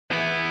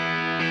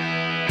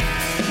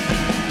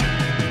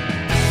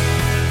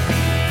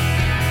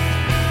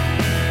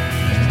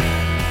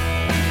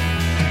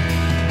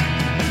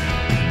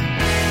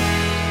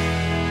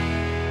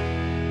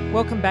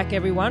Welcome back,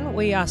 everyone.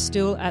 We are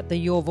still at the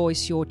Your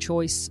Voice, Your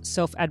Choice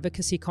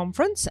Self-Advocacy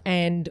Conference,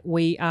 and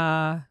we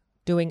are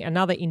doing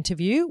another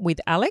interview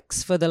with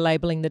Alex for the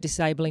Labelling the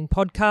Disabling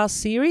podcast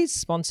series,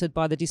 sponsored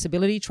by the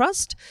Disability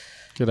Trust.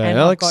 G'day, and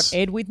Alex. I've got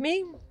Ed with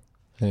me.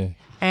 Hey.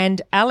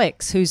 And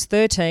Alex, who's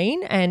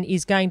 13 and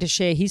is going to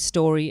share his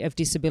story of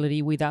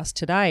disability with us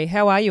today.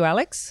 How are you,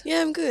 Alex?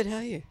 Yeah, I'm good. How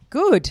are you?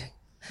 Good.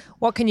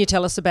 What can you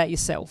tell us about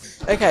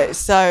yourself? Okay,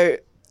 so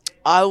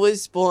I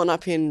was born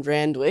up in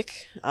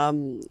Randwick.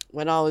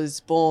 When I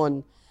was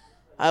born,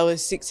 I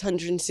was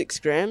 606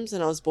 grams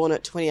and I was born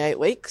at 28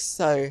 weeks,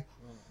 so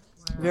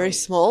very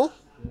small.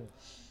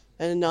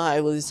 And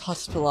I was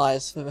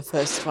hospitalised for the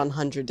first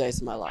 100 days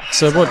of my life.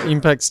 So what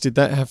impacts did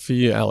that have for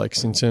you,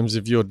 Alex, in terms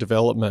of your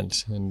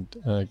development and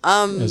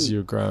as you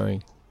were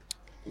growing?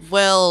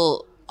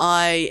 Well,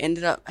 I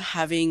ended up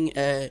having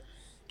a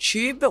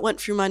tube that went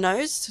through my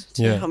nose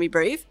to help me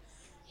breathe.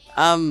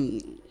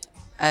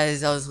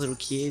 As I was a little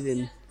kid,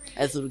 and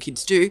as little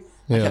kids do,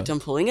 I kept on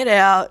pulling it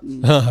out,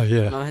 and,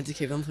 and I had to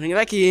keep on putting it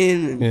back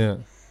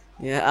in.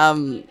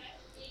 And,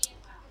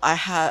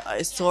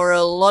 I saw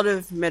a lot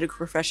of medical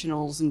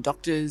professionals and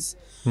doctors.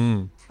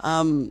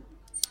 I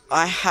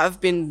have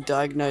been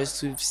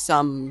diagnosed with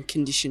some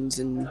conditions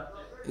and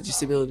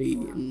disability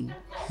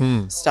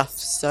and stuff.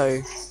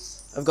 So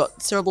I've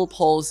got cerebral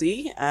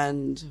palsy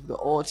and I've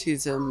got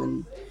autism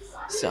and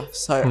stuff.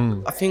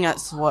 So I think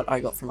that's what I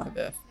got from my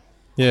birth.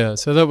 Yeah,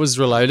 so that was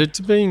related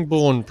to being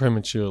born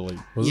prematurely,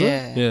 was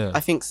it? Yeah,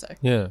 I think so.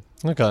 Yeah,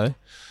 okay.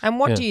 And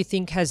what do you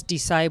think has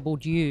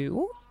disabled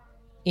you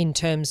in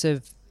terms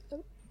of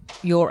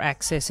your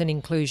access and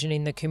inclusion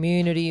in the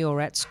community or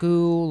at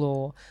school,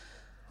 or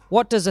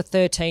what does a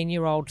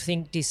 13-year-old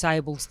think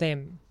disables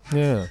them?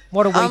 Yeah.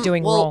 What are we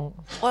doing wrong?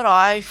 What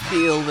I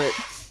feel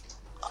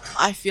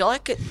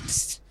like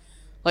it's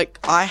like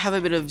I have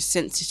a bit of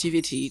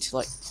sensitivity to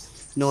like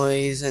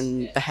noise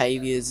and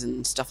behaviours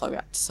and stuff like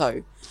that.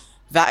 So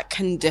that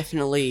can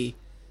definitely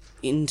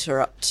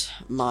interrupt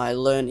my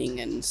learning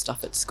and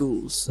stuff at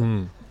schools.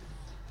 So,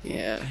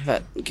 yeah,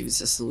 that gives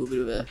us a little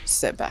bit of a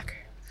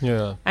setback.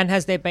 Yeah. And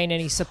has there been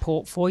any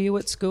support for you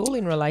at school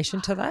in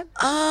relation to that?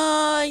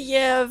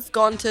 Yeah, I've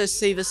gone to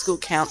see the school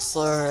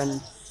counsellor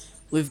and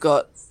we've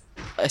got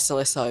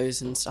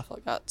SLSOs and stuff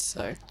like that.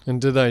 So.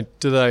 And do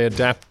they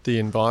adapt the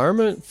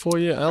environment for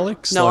you,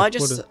 Alex? No, I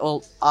just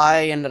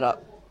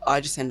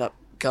end up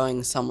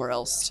going somewhere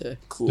else to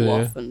cool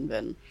off, and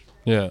then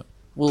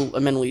we'll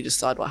mentally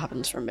decide what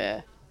happens from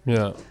there.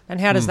 Yeah. And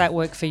how does that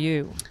work for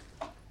you?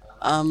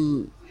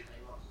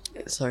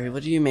 Sorry,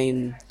 what do you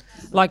mean?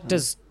 Like,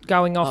 does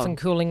going off and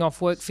cooling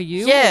off work for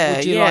you?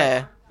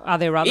 Yeah, Are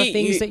there other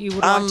things that you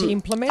would like to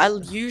implement? I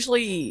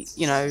usually,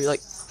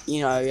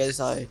 as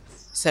I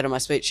said in my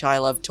speech, I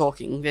love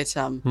talking. But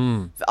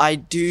I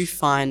do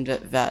find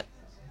that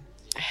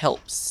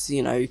helps,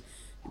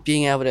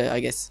 being able to, I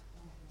guess,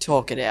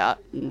 talk it out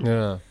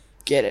and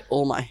get it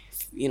all my,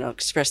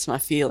 express my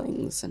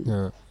feelings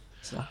and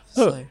stuff.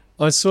 So.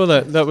 I saw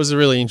that was a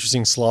really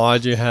interesting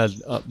slide you had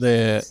up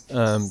there,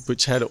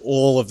 which had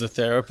all of the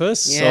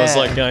therapists. So I was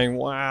like going,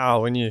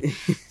 wow, when you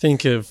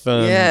think of,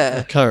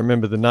 I can't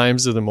remember the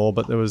names of them all,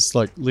 but there was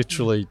like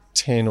literally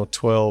 10 or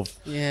 12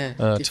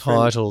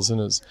 titles, and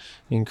it's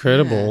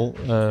incredible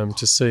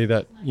to see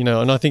that,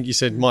 and I think you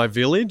said My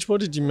Village.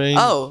 What did you mean?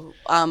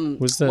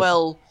 Was that?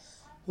 Well,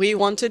 we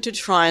wanted to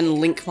try and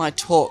link my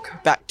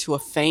talk back to a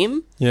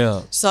theme.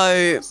 Yeah.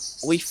 So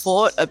we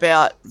thought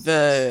about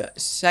the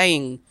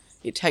saying,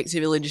 it takes a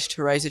village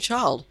to raise a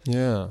child.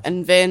 Yeah.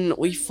 And then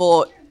we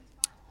thought,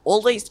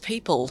 all these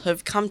people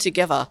have come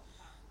together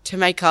to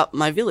make up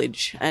my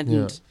village.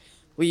 And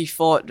we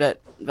thought that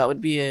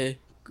would be a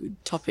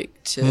good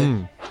topic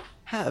to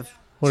have.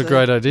 What a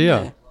great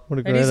idea. Yeah. What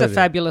a great idea. It is a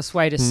fabulous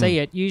way to see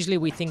it. Usually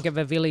we think of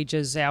a village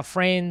as our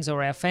friends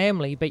or our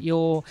family, but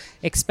you're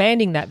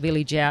expanding that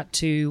village out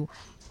to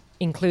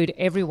include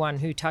everyone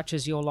who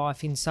touches your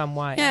life in some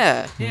way.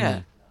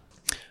 Yeah.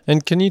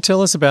 And can you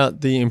tell us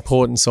about the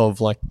importance of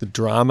like the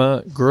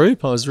drama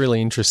group? I was really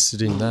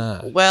interested in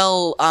that.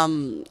 Well,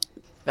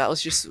 that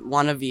was just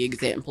one of the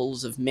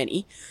examples of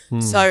many.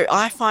 So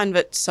I find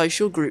that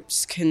social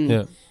groups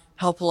can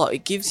help a lot.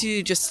 It gives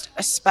you just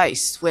a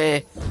space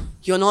where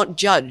you're not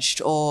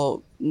judged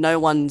or no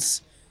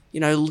one's,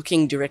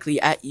 looking directly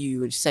at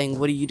you and saying,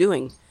 what are you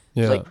doing?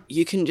 Yeah. Like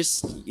you can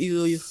just,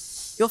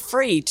 you're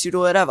free to do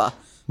whatever.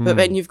 But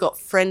then you've got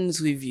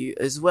friends with you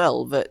as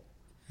well that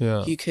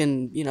you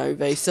can,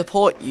 they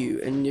support you,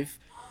 and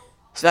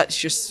so that's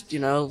just,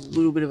 a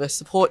little bit of a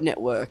support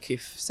network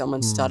if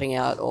someone's starting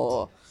out,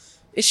 or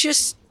it's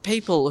just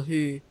people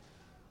who,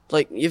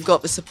 like, you've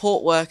got the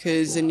support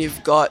workers and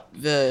you've got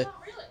the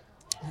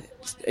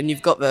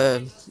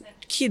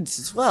kids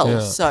as well. Yeah.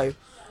 So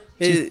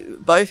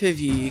both of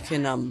you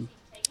can.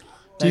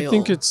 Do you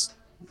think it's?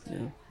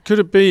 Yeah. Could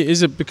it be?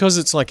 Is it because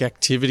it's like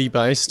activity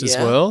based as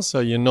well? So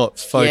you're not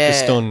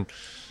focused on,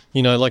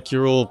 like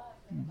you're all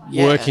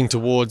working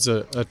towards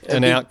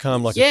an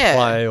outcome, like a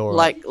play or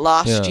like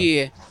last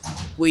year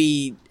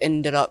we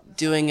ended up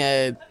doing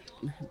a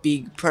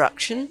big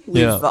production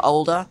with the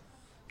older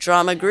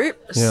drama group.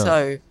 Yeah.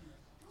 So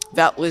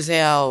that was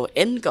our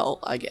end goal,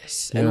 I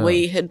guess. And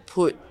we had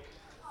put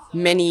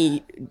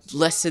many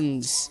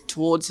lessons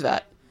towards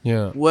that,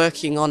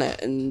 working on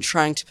it and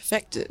trying to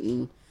perfect it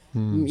and,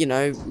 you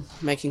know,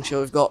 making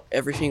sure we've got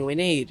everything we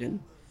need.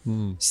 And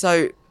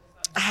so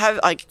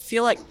I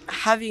feel like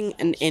having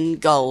an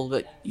end goal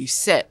that you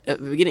set at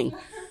the beginning,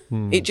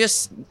 it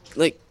just,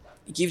 like,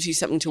 gives you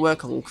something to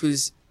work on,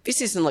 because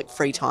this isn't, like,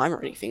 free time or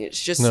anything.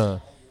 It's just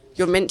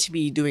you're meant to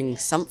be doing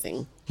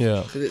something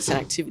because it's an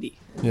activity.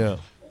 Yeah.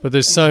 But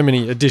there's so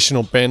many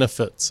additional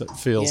benefits, it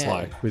feels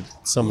like, with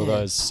some of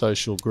those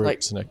social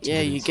groups and activities.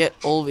 Yeah, you get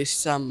all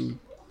this,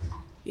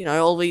 you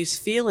know, all these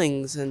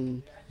feelings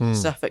and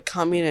stuff that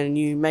come in, and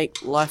you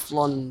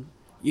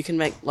can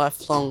make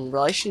lifelong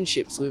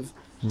relationships with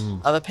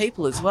other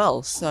people as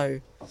well.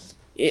 So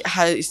it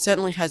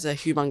certainly has a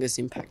humongous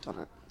impact on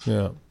it.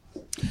 Yeah.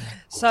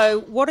 So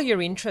what are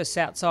your interests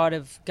outside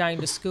of going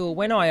to school?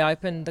 When I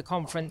opened the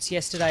conference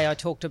yesterday, I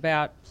talked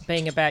about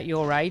being about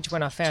your age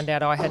when I found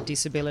out I had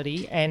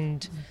disability,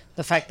 and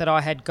the fact that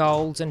I had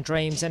goals and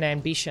dreams and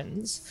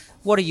ambitions.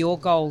 What are your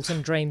goals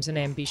and dreams and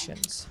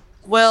ambitions?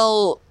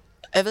 Well,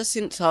 ever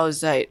since I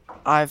was 8,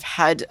 I've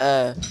had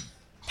a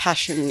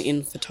passion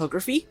in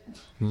photography.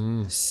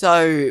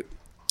 So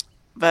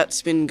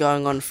that's been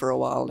going on for a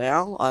while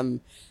now.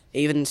 I'm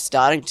even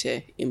starting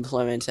to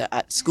implement it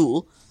at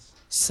school.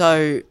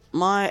 So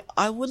I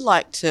would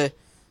like to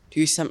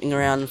do something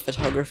around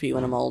photography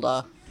when I'm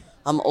older.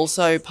 I'm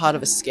also part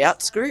of a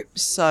Scouts group,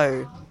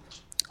 so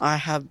I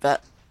have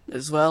that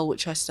as well,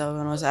 which I started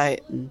when I was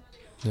 8.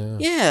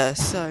 And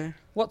so...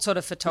 What sort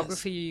of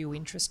photography are you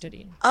interested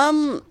in?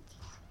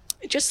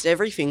 Just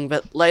everything,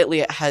 but lately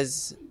it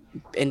has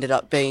ended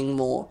up being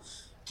more,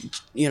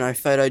 you know,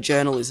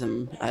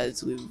 photojournalism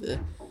as with the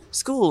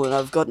school, and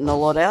I've gotten a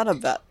lot out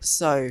of that,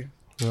 so...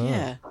 Right.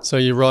 Yeah. So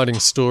you're writing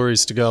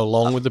stories to go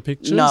along with the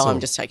pictures? No, or? I'm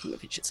just taking the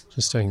pictures.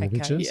 Just taking the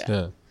pictures?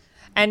 Yeah.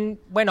 And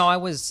when I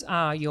was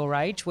your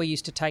age, we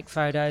used to take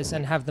photos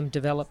and have them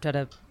developed at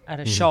a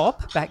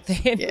shop back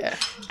then. Yeah.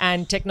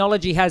 And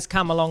technology has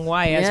come a long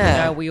way. As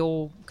we know, we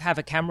all have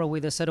a camera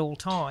with us at all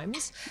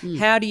times.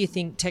 How do you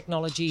think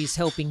technology is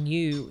helping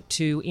you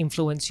to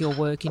influence your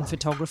work in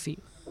photography?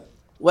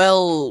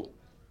 Well...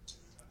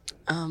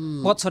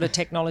 what sort of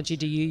technology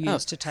do you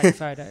use to take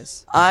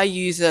photos? I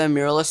use a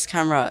mirrorless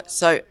camera.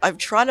 So I've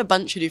tried a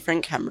bunch of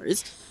different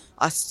cameras.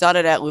 I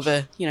started out with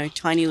a, you know,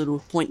 tiny little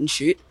point and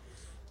shoot.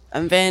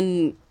 And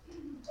then,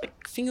 I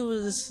think it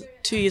was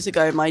 2 years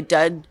ago, my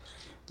dad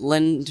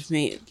lent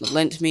me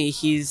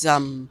his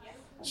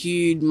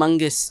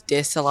humongous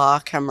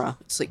DSLR camera.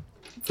 It's like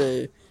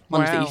the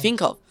ones that you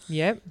think of.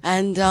 Yep.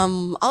 And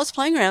I was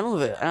playing around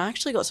with it, and I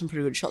actually got some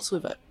pretty good shots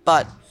with it.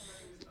 But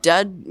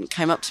Dad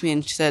came up to me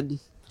and said,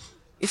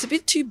 "It's a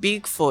bit too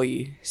big for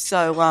you."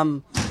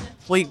 So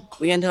we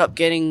ended up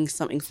getting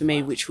something for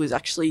me, which was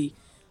actually,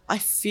 I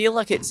feel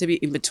like it's a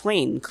bit in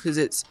between, because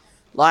it's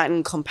light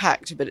and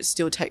compact, but it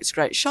still takes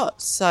great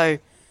shots. So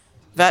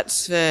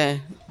that's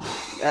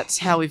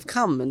how we've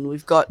come, and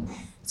we've got,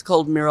 it's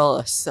called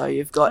mirrorless. So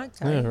you've got,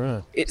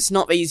 it's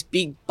not these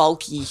big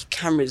bulky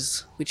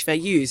cameras which they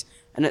use,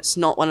 and it's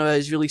not one of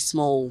those really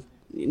small,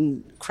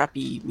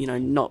 crappy, you know,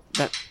 not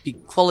that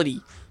big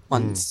quality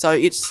ones. So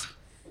it's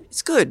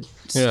good.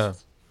 Yeah.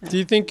 Do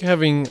you think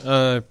having,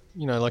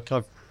 you know, like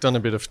I've done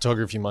a bit of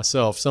photography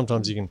myself,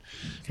 sometimes you can,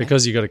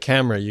 because you've got a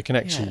camera, you can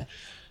actually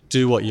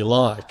do what you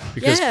like,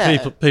 because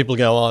people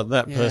go, oh,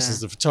 that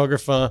person's the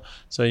photographer,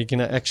 so you can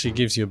actually,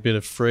 gives you a bit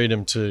of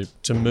freedom to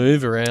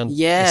move around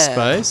the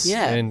space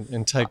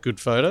and take good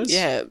photos.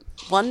 Yeah.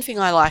 One thing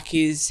I like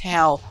is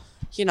how,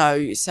 you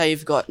know, say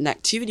you've got an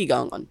activity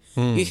going on,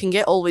 you can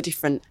get all the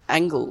different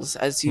angles,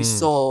 as you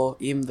saw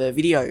in the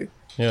video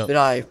that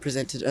I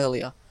presented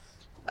earlier.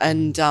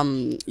 And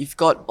you've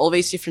got all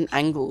these different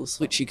angles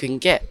which you can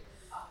get.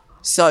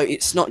 So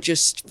it's not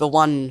just the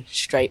one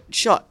straight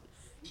shot.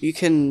 You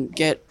can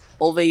get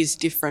all these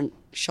different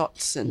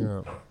shots,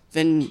 and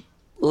then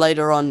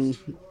later on,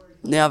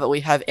 now that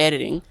we have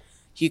editing,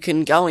 you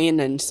can go in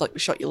and select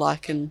the shot you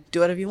like and do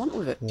whatever you want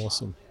with it.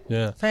 Awesome.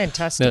 Yeah.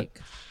 Fantastic.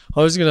 Now,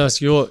 I was going to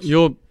ask,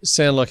 you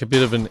sound like a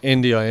bit of an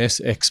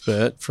NDIS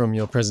expert from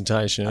your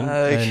presentation.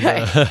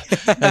 Okay.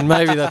 And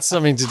maybe that's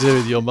something to do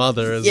with your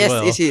mother as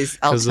well. Yes, it is.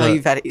 I'll tell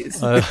you that it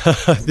is. I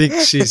think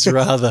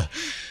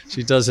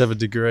she does have a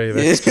degree of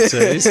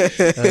expertise.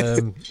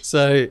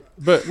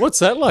 But what's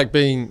that like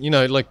being, you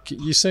know, like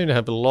you seem to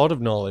have a lot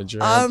of knowledge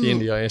around the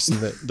NDIS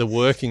and the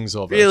workings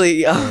of it. Really?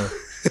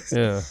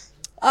 Yeah.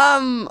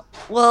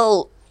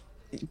 Well,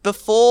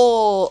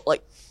 before,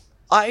 like,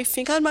 I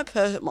think I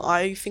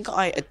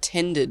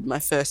attended my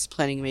first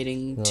planning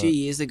meeting 2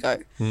 years ago.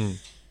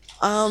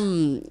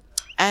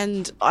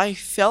 And I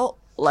felt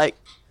like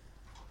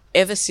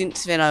ever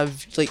since then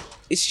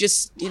it's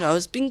just, you know,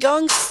 it's been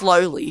going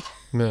slowly.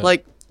 Yeah.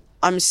 Like,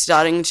 I'm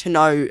starting to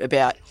know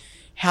about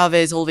how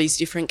there's all these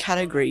different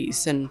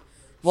categories and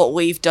what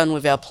we've done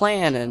with our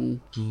plan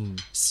and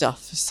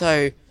stuff.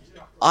 So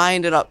I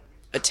ended up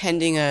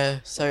attending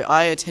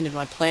I attended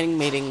my planning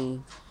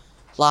meeting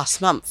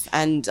last month,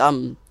 and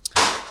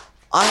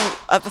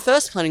at the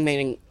first planning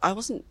meeting, I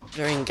wasn't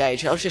very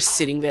engaged. I was just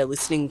sitting there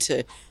listening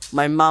to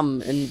my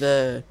mum and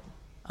the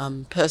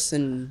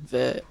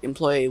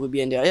employee with the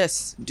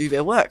NDIS do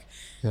their work.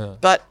 Yeah.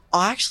 But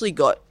I actually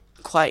got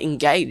quite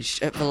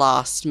engaged at the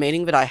last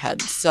meeting that I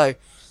had. So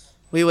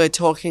we were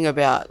talking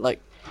about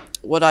like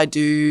what I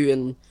do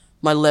and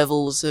my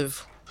levels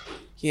of,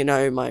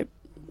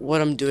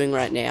 what I'm doing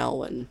right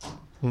now and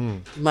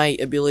my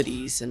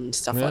abilities and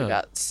stuff like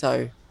that.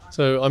 So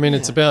I mean,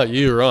 it's about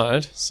you,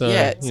 right? So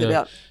it's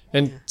about.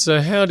 And so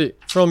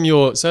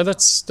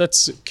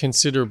that's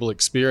considerable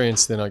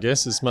experience then, I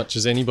guess, as much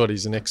as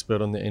anybody's an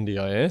expert on the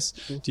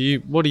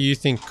NDIS. What do you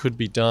think could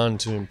be done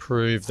to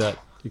improve that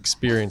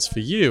experience for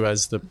you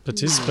as the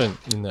participant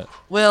in that?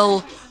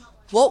 Well,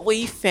 what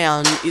we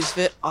found is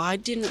that I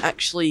didn't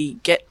actually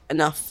get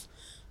enough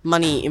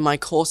money in my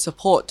core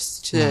supports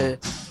to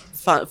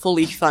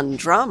fully fund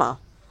drama.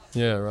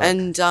 Yeah, right.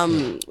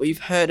 And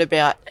we've heard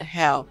about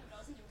how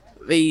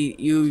we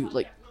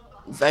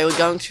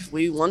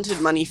wanted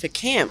money for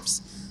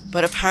camps,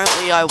 but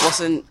apparently I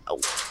wasn't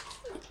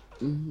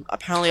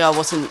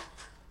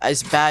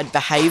as bad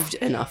behaved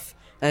enough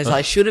as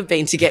I should have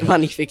been to get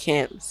money for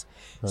camps.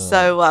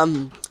 So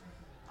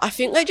I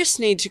think they just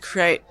need to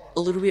create a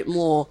little bit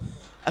more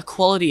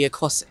equality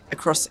across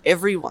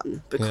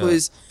everyone,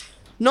 because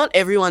not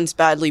everyone's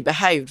badly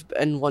behaved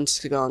and wants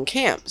to go on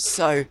camps.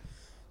 So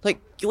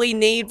we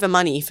need the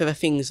money for the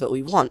things that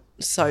we want.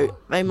 So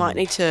they might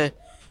need to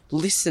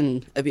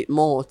listen a bit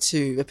more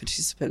to the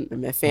participant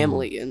and their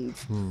family and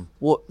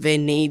what their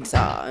needs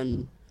are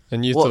and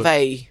what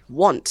they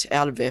want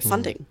out of their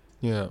funding.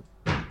 Yeah.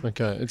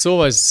 Okay. It's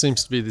always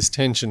seems to be this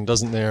tension,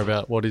 doesn't there,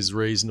 about what is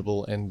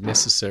reasonable and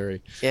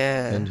necessary.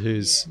 Yeah. And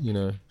who's,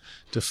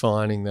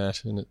 defining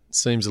that. And it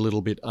seems a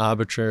little bit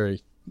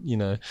arbitrary,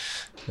 I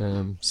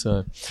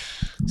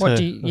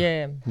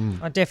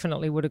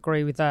definitely would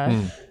agree with that.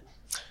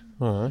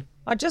 All right.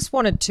 I just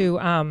wanted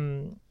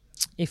to,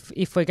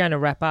 if we're going to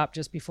wrap up,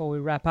 just before we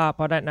wrap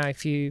up, I don't know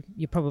if you're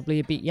probably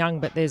a bit young,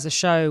 but there's a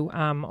show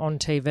on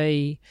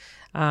TV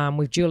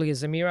with Julia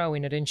Zamiro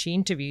in it, and she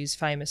interviews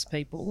famous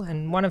people.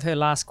 And one of her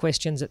last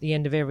questions at the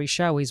end of every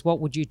show is,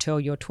 what would you tell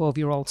your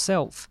 12-year-old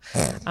self?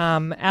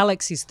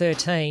 Alex is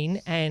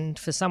 13, and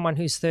for someone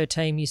who's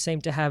 13, you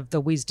seem to have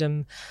the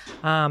wisdom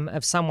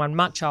of someone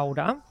much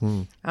older.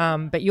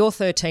 But you're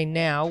 13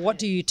 now. What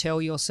do you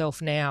tell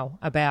yourself now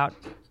about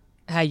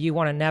how you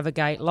want to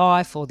navigate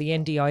life, or the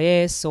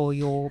NDIS, or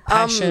your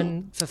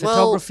passion for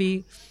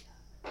photography?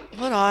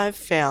 What I've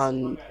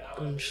found,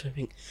 I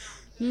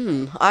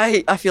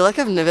feel like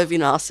I've never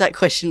been asked that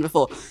question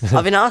before.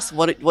 I've been asked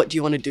what do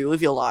you want to do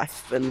with your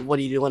life and what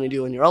do you want to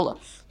do when you're older,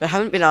 but I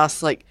haven't been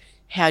asked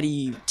how do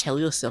you tell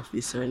yourself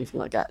this or anything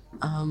like that.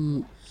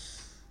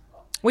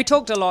 We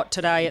talked a lot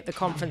today at the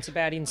conference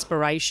about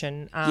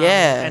inspiration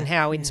and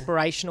how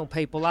inspirational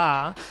people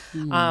are.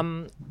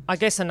 I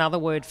guess another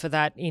word for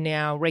that in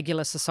our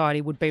regular society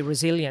would be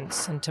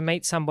resilience. And to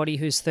meet somebody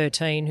who's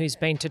 13, who's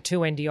been to 2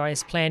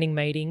 NDIS planning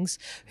meetings,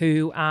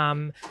 who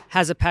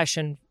has a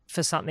passion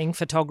for something,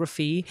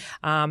 photography,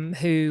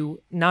 who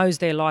knows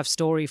their life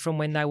story from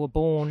when they were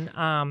born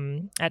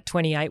at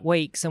 28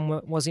 weeks and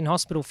was in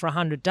hospital for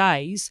 100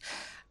 days,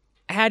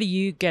 how do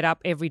you get up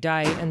every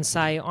day and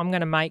say, I'm going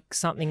to make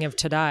something of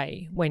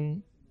today,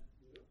 when,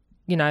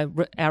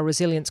 our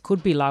resilience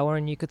could be lower,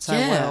 and you could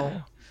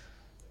say,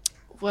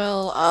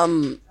 what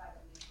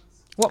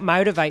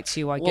motivates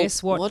you, I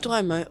guess? What do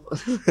I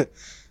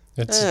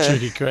That's a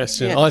tricky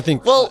question. Yeah. I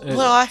think... what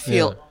I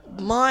feel,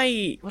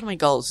 one of my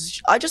goals is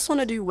I just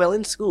want to do well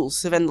in school,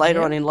 so then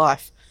later on in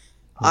life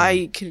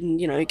I can,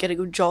 get a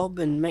good job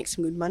and make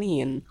some good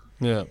money, and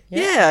I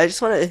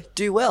just want to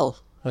do well.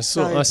 I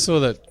saw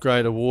that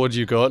great award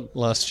you got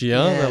last year.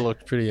 Yeah. That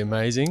looked pretty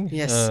amazing.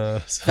 Yes,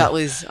 that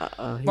was.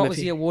 What was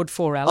the award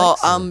for,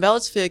 Alex? That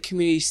was for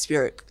Community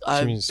Spirit.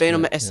 I've been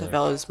on my that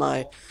was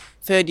my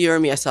 3rd year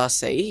on the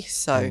SRC.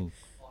 So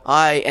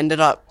I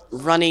ended up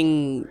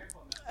running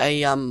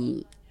a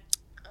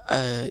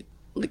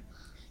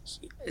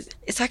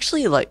it's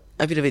actually like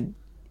a bit of a.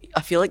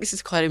 I feel like this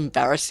is quite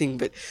embarrassing,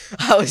 but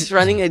I was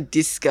running a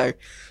disco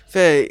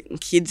for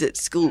kids at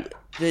school.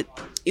 But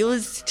it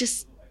was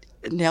just.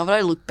 Now that I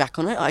look back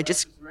on it, I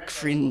just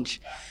cringe.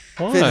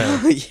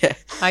 Why? Yeah.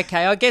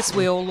 Okay, I guess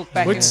we all look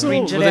back and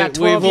cringe at our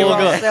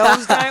 12-year-old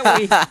selves, don't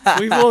we?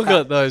 We've all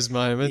got those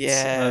moments,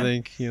 I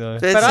think,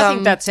 But I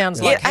think that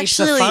sounds like heaps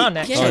of fun,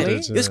 actually. Yeah,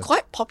 it was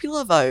quite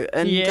popular, though.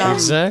 And,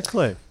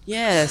 exactly.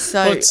 Yeah,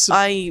 so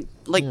you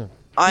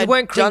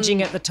weren't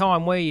cringing at the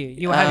time, were you?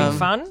 You were having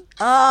fun?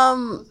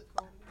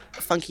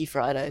 Funky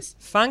Fridays.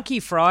 Funky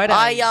Fridays.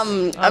 I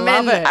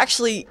love it.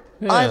 Actually,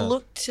 I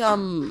looked...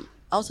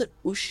 I was at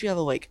Ush the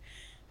other week,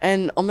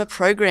 and on the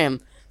program,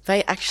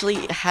 they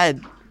actually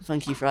had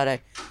Funky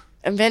Friday.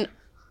 And then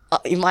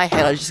in my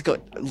head, I just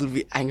got a little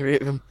bit angry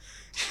at them.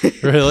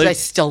 Really? They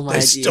stole my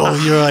idea. Stole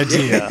your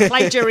idea.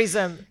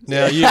 Plagiarism.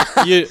 Now,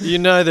 you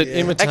know that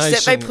imitation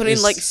Except they put in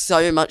is- like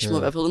so much more.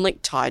 They put in like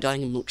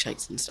tie-dyeing and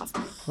milkshakes and stuff.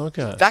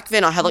 Okay. Back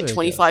then I had like There you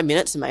 25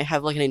 minutes and they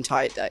have like an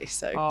entire day.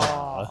 So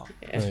Oh.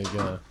 There you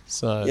go.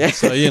 So, Yeah.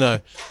 so you know.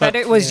 But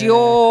it was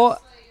your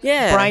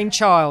yeah.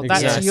 brainchild.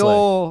 That's Exactly.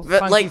 your But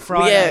Funky like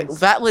Fridays.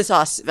 that was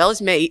us. That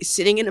was me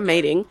sitting in a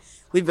meeting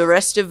with the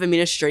rest of the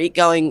ministry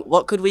going,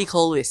 what could we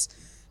call this?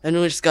 And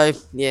we'll just go,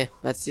 yeah,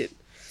 that's it.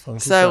 Funky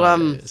So,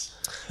 Fridays.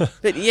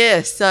 But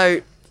yeah,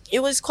 so it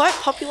was quite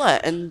popular,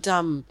 and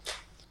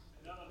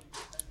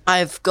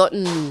I've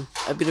gotten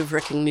a bit of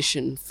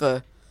recognition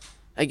for,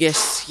 I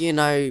guess,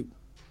 a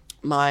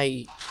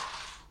bit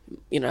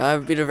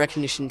of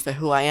recognition for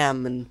who I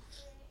am and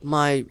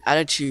my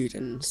attitude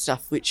and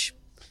stuff, which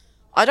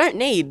I don't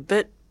need,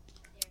 but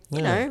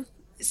you know,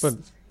 it's- But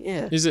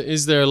yeah.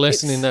 Is there a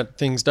lesson in that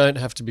things don't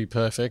have to be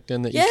perfect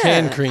and that you Yeah.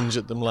 can cringe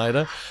at them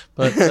later,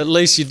 but at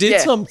least you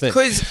did something?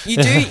 Because you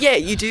do,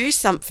 you do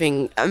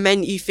something, and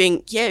then you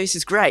think, yeah, this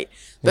is great,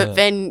 but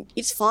then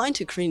it's fine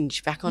to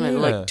cringe back on it, Yeah.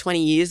 like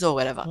 20 years or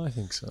whatever, I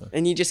think so.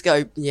 and you just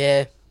go,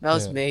 yeah, that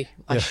was Yeah. me.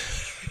 Yeah.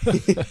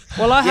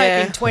 Well, I Yeah.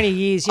 hope in 20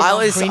 years you're I not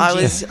was,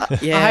 cringing.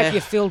 yeah. I hope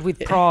you're filled with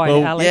pride,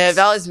 Well, Alex. Yeah,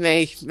 that was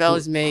me. That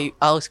was me.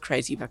 I was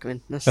crazy back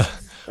then. That's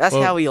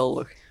Well- how we all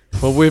look.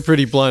 Well, we're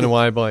pretty blown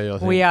away by you, I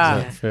think. We are.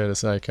 Is that fair to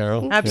say,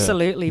 Carol?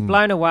 Absolutely,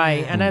 blown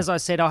away. And as I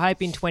said, I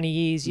hope in 20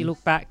 years you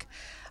look back,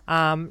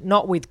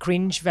 not with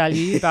cringe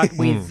value, but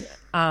with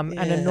an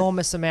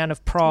enormous amount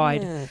of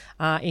pride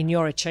in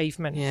your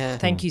achievement. Yeah.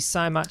 Thank you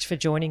so much for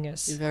joining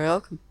us. You're very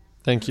welcome.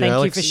 Thank you, Thank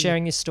Alex. you for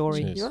sharing your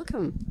story. Cheers. You're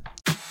welcome.